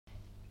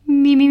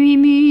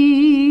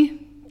Me.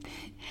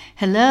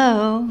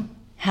 Hello.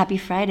 Happy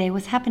Friday.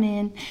 What's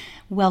happening?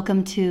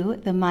 Welcome to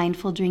the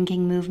Mindful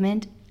Drinking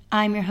Movement.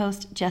 I'm your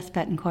host, Jess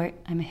Betancourt.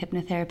 I'm a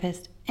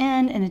hypnotherapist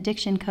and an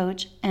addiction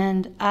coach,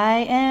 and I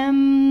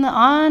am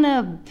on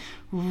a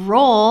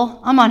roll.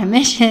 I'm on a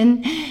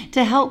mission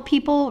to help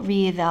people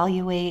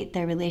reevaluate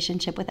their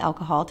relationship with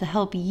alcohol, to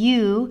help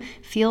you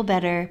feel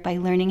better by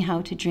learning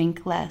how to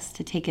drink less,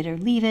 to take it or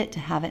leave it, to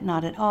have it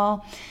not at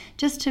all,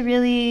 just to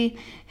really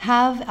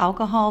have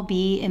alcohol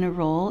be in a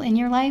role in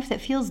your life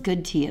that feels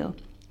good to you.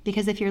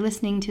 Because if you're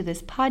listening to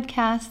this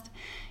podcast,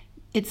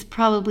 it's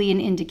probably an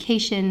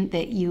indication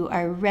that you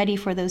are ready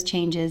for those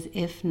changes.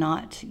 If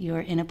not, you're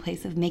in a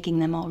place of making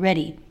them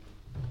already.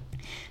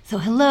 So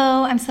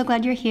hello, I'm so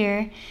glad you're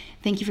here.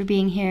 Thank you for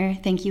being here.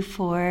 Thank you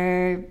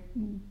for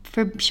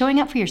showing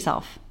up for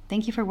yourself.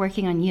 Thank you for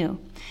working on you. In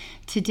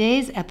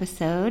today's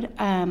episode,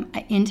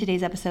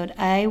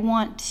 I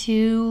want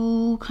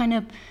to kind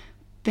of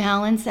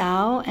balance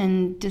out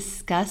and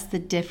discuss the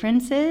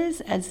differences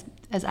as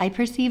I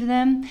perceive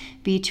them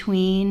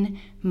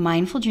between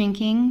mindful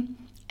drinking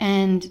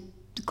and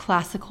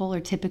classical or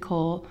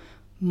typical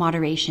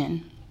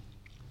moderation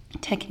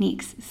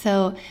techniques.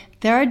 So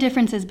there are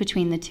differences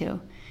between the two.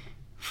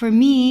 For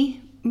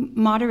me,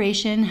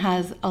 moderation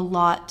has a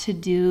lot to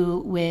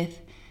do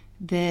with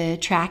the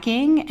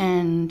tracking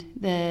and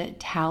the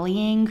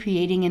tallying,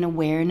 creating an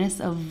awareness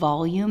of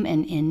volume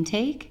and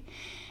intake,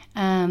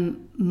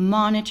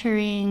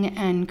 monitoring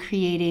and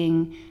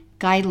creating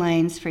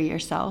guidelines for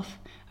yourself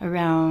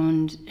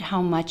around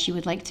how much you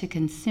would like to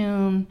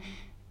consume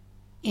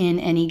in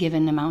any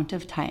given amount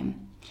of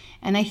time.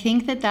 And I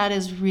think that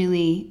is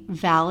really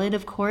valid,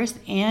 of course,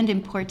 and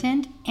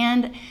important.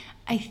 And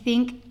I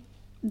think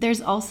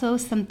there's also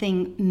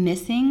something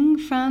missing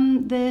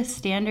from the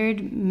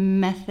standard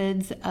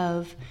methods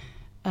of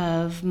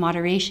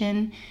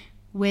moderation,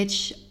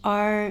 which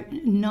are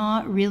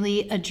not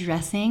really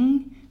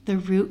addressing the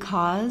root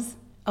cause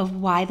of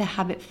why the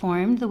habit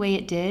formed the way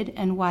it did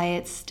and why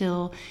it's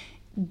still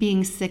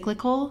being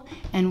cyclical,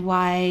 and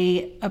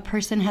why a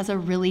person has a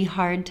really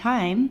hard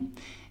time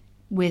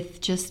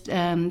with just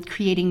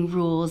creating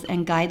rules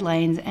and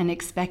guidelines and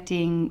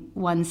expecting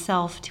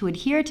oneself to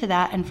adhere to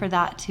that and for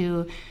that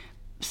to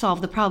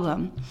solve the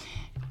problem.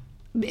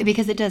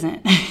 Because it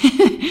doesn't.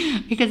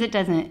 Because it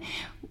doesn't.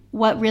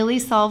 What really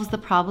solves the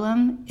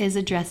problem is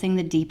addressing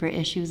the deeper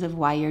issues of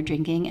why you're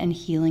drinking and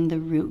healing the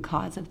root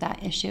cause of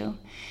that issue.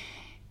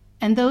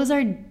 And those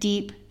are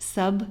deep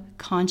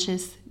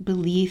subconscious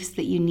beliefs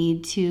that you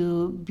need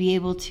to be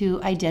able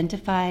to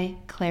identify,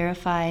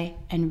 clarify,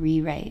 and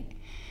rewrite.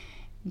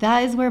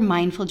 That is where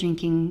mindful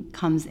drinking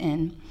comes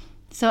in.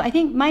 So I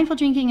think mindful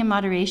drinking and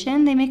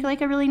moderation, they make like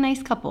a really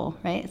nice couple,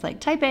 right? It's like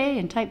type A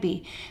and type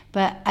B.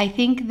 But I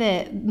think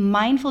that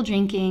mindful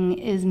drinking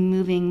is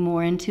moving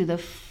more into the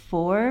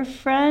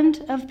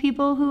forefront of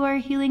people who are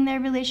healing their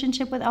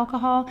relationship with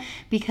alcohol,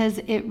 because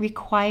it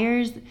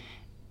requires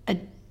a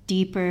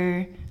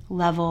deeper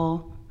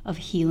level of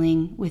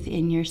healing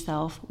within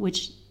yourself,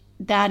 which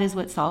that is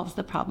what solves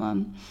the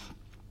problem.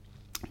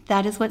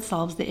 That is what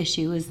solves the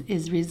issue,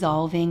 is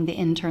resolving the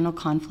internal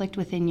conflict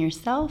within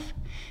yourself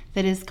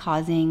that is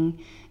causing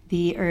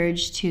the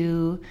urge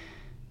to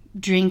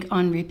drink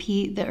on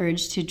repeat, the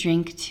urge to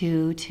drink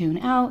to tune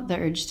out, the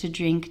urge to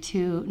drink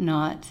to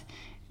not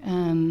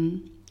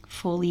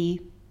fully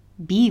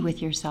be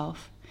with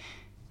yourself.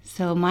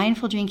 So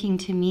mindful drinking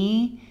to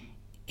me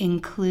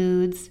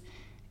includes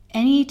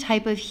any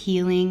type of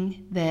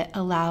healing that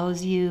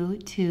allows you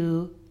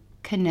to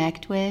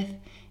connect with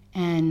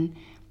and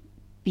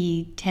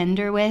be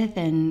tender with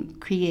and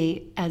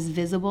create as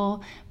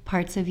visible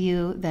parts of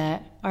you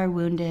that are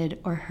wounded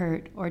or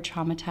hurt or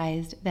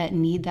traumatized, that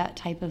need that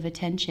type of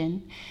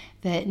attention,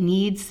 that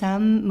need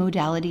some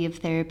modality of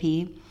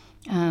therapy.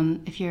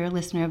 If you're a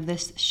listener of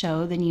this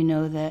show, then you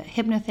know that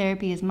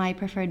hypnotherapy is my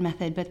preferred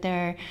method, but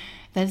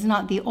that's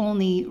not the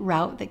only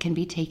route that can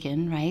be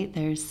taken, right?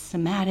 There's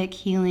somatic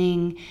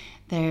healing,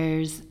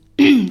 there's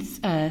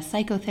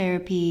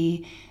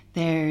psychotherapy,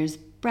 there's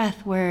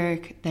breath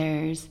work,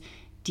 there's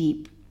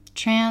deep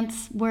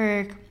trance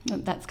work.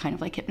 That's kind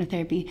of like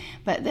hypnotherapy,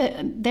 but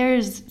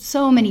there's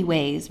so many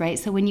ways, right?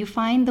 So when you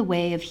find the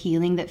way of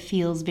healing that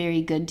feels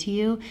very good to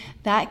you,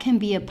 that can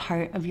be a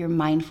part of your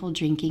mindful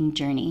drinking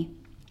journey.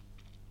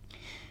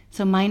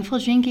 So mindful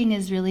drinking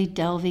is really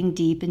delving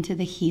deep into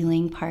the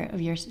healing part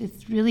of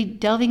it's really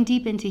delving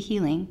deep into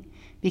healing,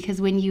 because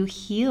when you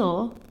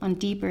heal on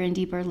deeper and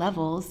deeper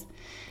levels,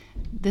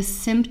 the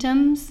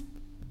symptoms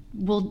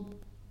will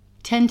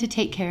tend to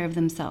take care of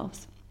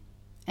themselves.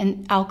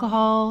 And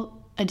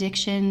alcohol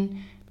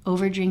addiction,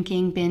 over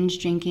drinking, binge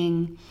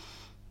drinking,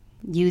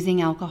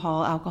 using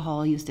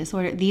alcohol use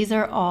disorder, these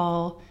are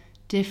all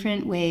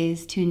different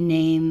ways to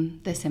name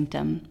the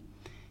symptom,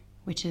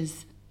 which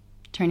is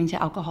turning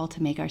to alcohol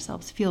to make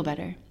ourselves feel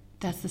better.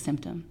 That's the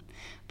symptom.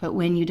 But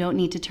when you don't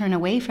need to turn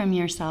away from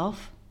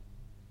yourself,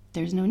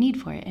 there's no need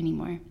for it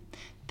anymore.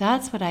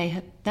 That's what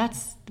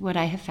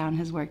I have found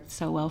has worked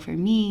so well for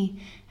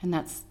me, and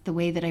that's the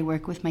way that I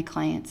work with my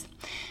clients.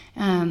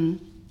 On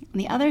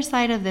the other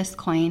side of this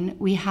coin,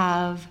 we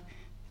have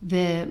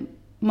the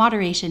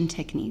moderation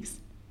techniques,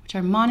 which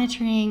are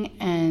monitoring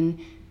and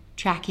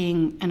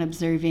tracking and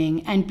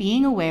observing and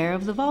being aware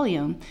of the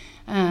volume.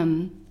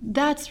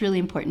 That's really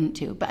important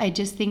too, but I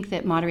just think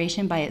that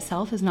moderation by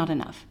itself is not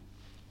enough.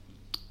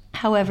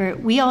 However,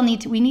 we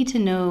need to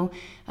know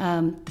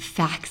the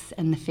facts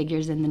and the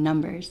figures and the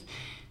numbers,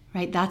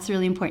 right? That's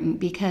really important,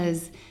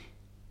 because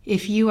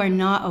if you are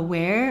not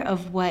aware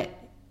of what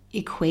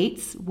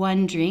equates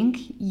one drink,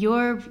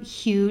 your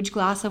huge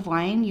glass of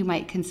wine you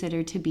might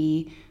consider to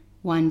be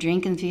one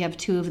drink, and if you have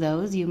two of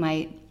those, you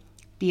might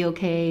be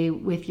okay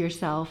with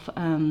yourself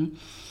on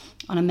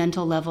a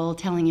mental level,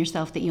 telling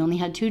yourself that you only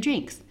had 2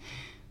 drinks.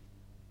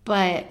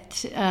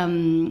 But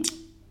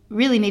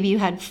really, maybe you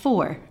had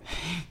 4.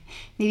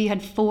 Maybe you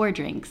had 4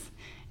 drinks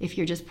if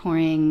you're just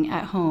pouring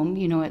at home,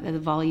 at the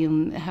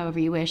volume however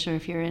you wish, or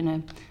if you're in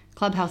a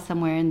clubhouse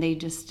somewhere and they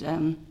just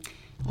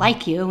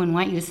like you and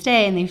want you to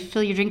stay and they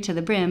fill your drink to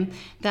the brim.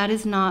 That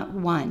is not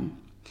one.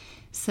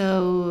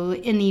 So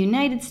in the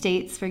United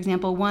States, for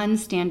example, one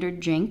standard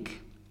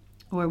drink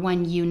or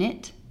one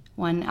unit,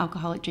 one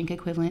alcoholic drink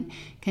equivalent,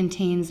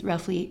 contains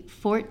roughly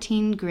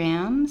 14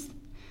 grams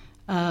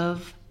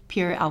of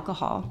pure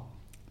alcohol,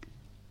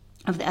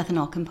 of the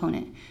ethanol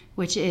component,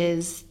 which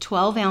is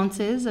 12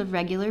 ounces of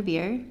regular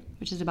beer,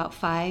 which is about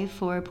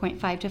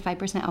 4.5 to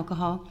 5%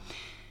 alcohol,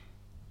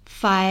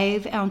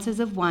 5 ounces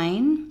of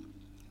wine,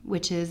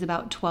 which is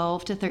about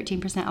 12 to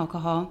 13%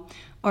 alcohol,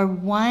 or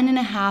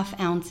 1.5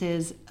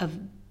 ounces of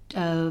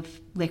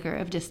liquor,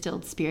 of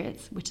distilled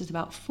spirits, which is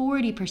about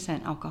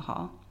 40%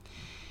 alcohol.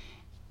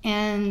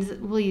 And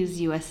we'll use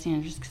U.S.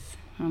 standards because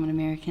I'm an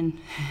American.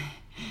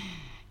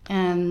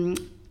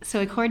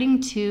 So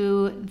according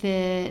to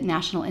the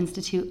National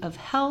Institute of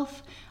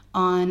Health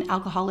on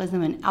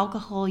Alcoholism and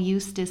Alcohol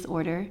Use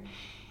Disorder,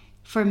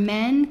 for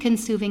men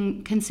this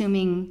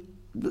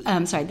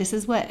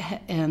is what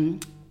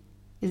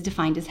is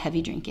defined as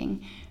heavy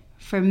drinking.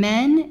 For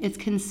men, it's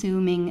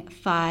consuming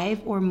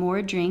 5 or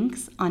more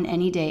drinks on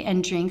any day.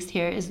 And drinks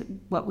here is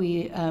what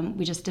we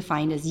just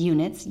defined as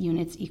units.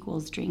 Units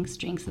equals drinks.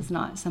 Drinks is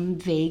not some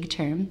vague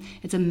term.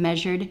 It's a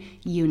measured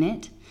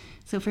unit.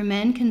 So for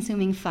men,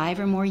 consuming 5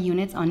 or more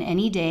units on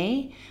any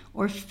day,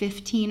 or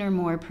 15 or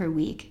more per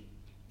week,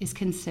 is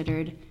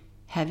considered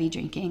heavy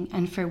drinking.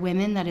 And for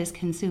women, that is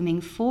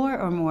consuming 4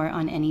 or more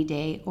on any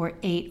day, or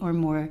 8 or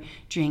more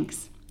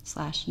drinks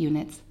 /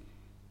 units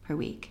per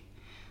week.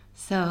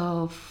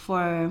 So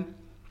for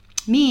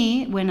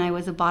me, when I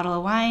was a bottle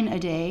of wine a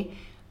day,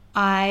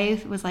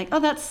 I was like, oh,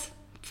 that's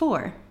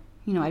 4.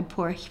 I'd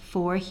pour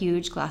 4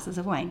 huge glasses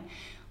of wine.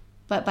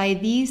 But by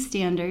these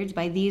standards,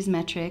 by these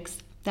metrics,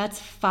 that's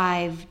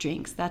 5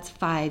 drinks. That's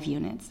 5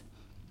 units.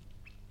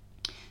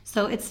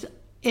 So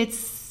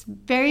it's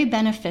very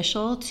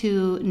beneficial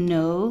to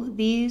know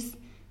these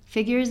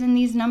figures and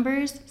these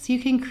numbers so you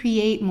can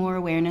create more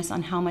awareness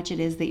on how much it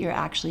is that you're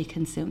actually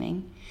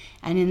consuming.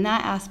 And in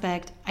that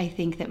aspect, I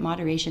think that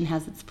moderation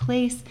has its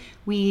place.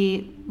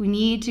 We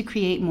need to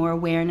create more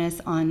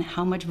awareness on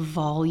how much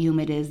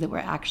volume it is that we're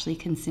actually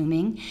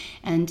consuming,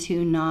 and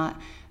to not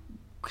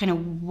kind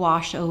of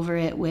wash over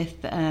it with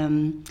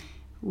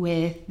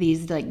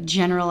these like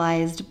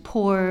generalized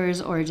pours,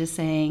 or just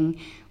saying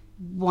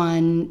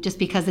one, just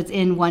because it's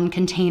in one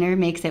container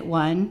makes it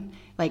one.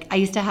 Like I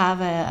used to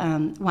have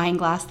a wine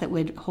glass that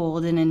would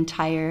hold an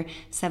entire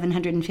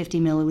 750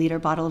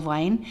 milliliter bottle of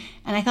wine.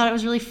 And I thought it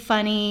was really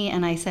funny.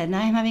 And I said,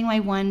 now I'm having my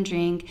one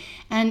drink.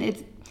 And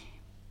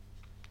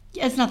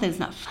it's not that it's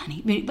not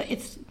funny, but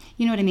it's,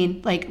 you know what I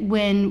mean? Like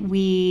when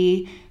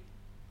we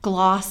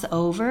gloss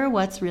over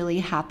what's really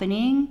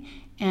happening,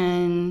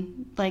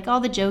 and like all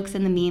the jokes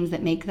and the memes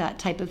that make that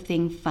type of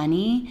thing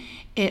funny,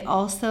 it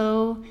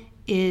also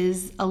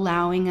is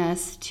allowing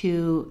us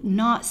to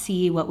not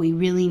see what we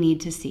really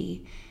need to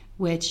see,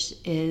 which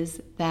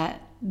is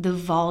that the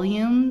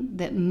volume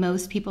that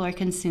most people are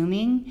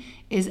consuming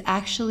is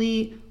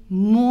actually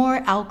more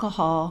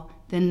alcohol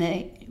than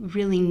they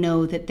really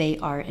know that they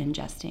are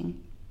ingesting.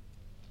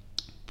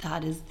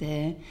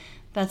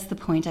 That's the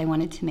point I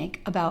wanted to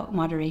make about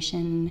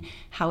moderation,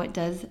 how it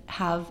does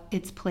have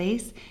its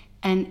place.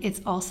 And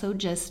it's also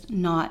just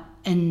not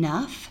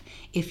enough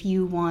if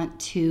you want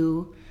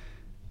to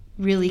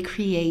really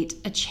create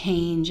a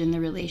change in the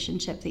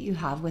relationship that you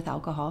have with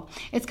alcohol.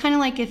 It's kind of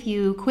like if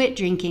you quit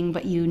drinking,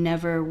 but you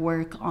never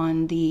work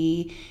on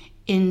the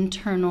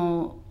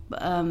internal,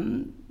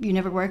 you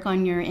never work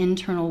on your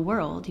internal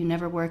world. You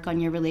never work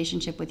on your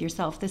relationship with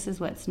yourself. This is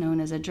what's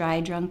known as a dry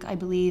drunk, I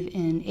believe,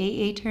 in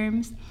AA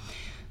terms.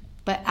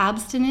 But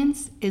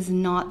abstinence is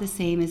not the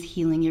same as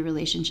healing your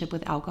relationship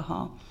with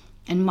alcohol.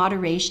 And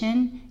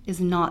moderation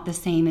is not the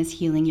same as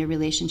healing your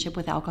relationship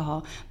with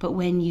alcohol. But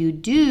when you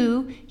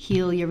do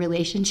heal your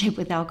relationship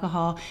with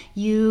alcohol,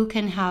 you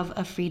can have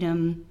a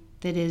freedom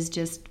that is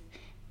just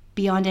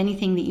beyond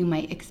anything that you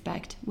might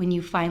expect. When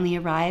you finally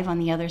arrive on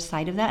the other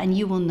side of that, and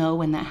you will know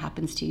when that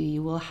happens to you,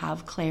 you will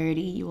have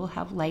clarity, you will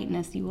have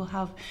lightness, you will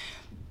have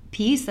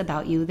peace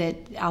about you that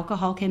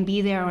alcohol can be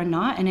there or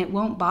not, and it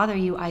won't bother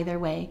you either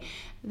way.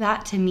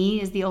 That to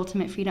me is the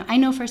ultimate freedom. I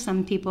know for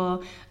some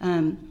people,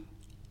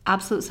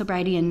 absolute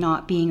sobriety and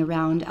not being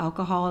around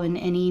alcohol in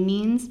any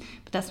means,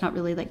 but that's not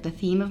really like the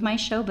theme of my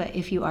show. But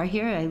if you are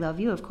here, I love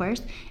you, of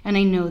course. And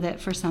I know that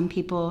for some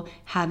people,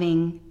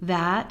 having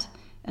that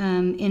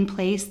in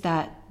place,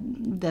 that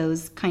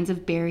those kinds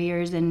of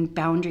barriers and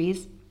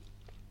boundaries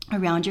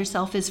around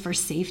yourself is for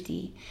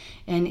safety,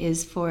 and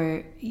is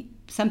for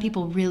some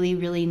people really,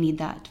 really need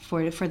that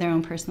for their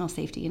own personal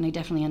safety, and I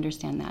definitely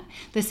understand that.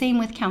 The same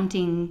with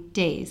counting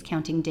days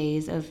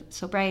of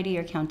sobriety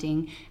or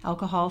counting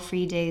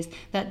alcohol-free days.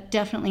 That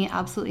definitely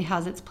absolutely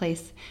has its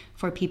place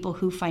for people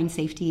who find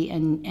safety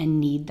and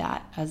need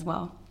that as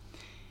well.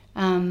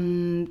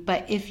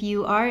 But if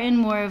you are in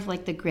more of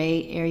like the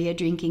gray area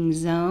drinking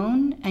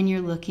zone and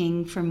you're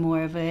looking for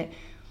more of a,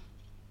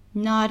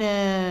 not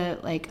a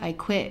like I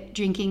quit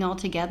drinking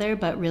altogether,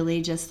 but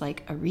really just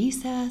like a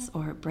recess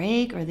or a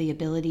break, or the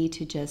ability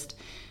to just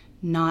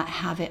not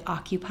have it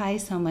occupy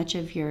so much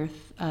of your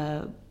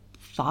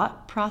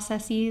thought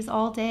processes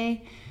all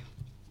day,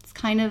 it's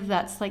kind of,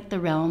 that's like the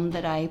realm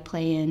that I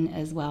play in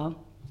as well.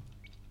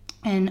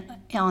 And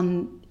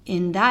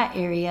in that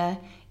area,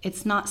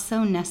 it's not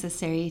so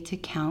necessary to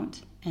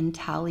count and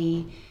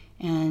tally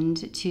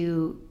and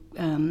to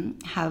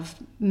have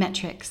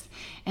metrics.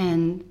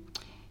 And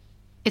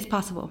it's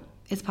possible.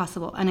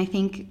 And I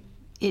think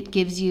it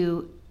gives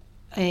you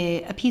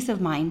a peace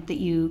of mind that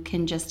you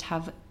can just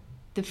have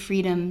the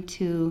freedom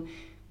to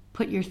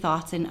put your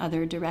thoughts in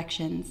other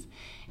directions.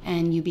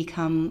 And you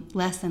become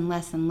less and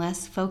less and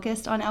less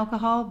focused on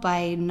alcohol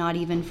by not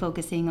even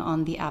focusing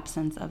on the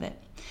absence of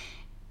it.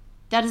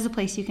 That is a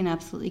place you can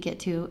absolutely get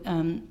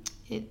to.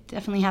 It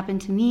definitely happened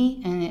to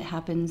me, and it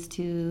happens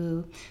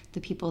to the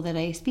people that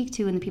I speak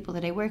to and the people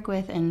that I work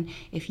with. And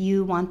if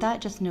you want that,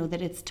 just know that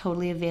it's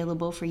totally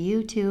available for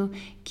you to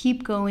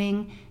keep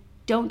going.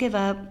 Don't give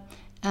up.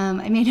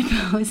 I made a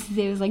post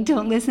today. It was like,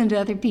 don't listen to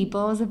other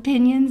people's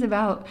opinions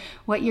about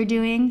what you're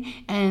doing.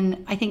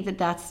 And I think that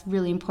that's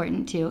really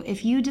important too.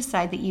 If you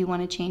decide that you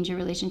want to change your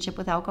relationship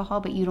with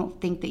alcohol, but you don't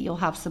think that you'll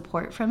have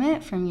support from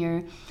it, from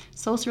your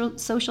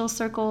social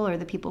circle or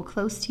the people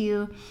close to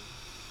you,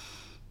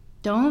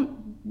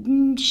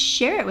 don't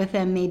share it with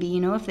them. Maybe,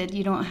 if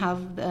you don't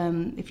have,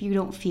 if you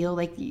don't feel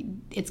like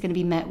it's going to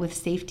be met with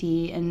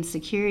safety and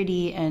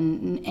security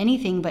and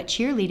anything but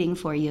cheerleading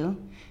for you,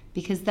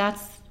 because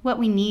that's what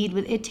we need.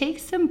 It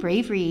takes some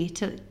bravery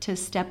to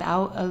step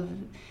out of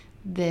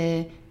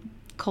the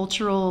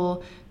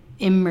cultural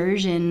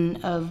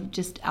immersion of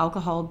just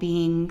alcohol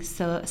being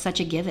such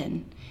a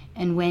given.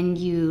 And when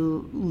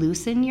you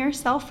loosen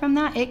yourself from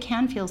that, it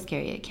can feel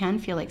scary. It can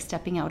feel like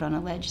stepping out on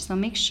a ledge. So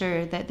make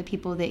sure that the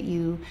people that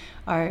you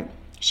are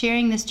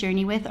sharing this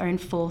journey with are in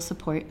full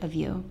support of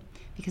you,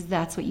 because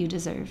that's what you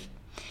deserve.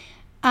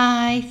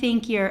 I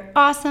think you're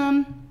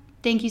awesome.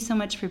 Thank you so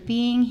much for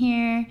being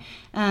here.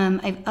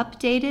 I've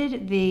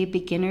updated the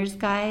beginner's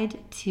guide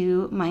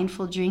to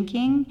mindful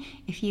drinking.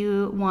 If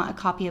you want a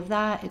copy of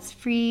that, it's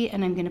free,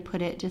 and I'm going to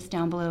put it just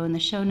down below in the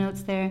show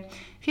notes there.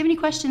 If you have any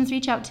questions,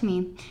 reach out to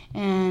me,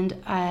 and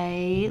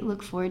I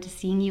look forward to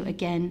seeing you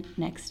again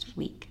next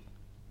week.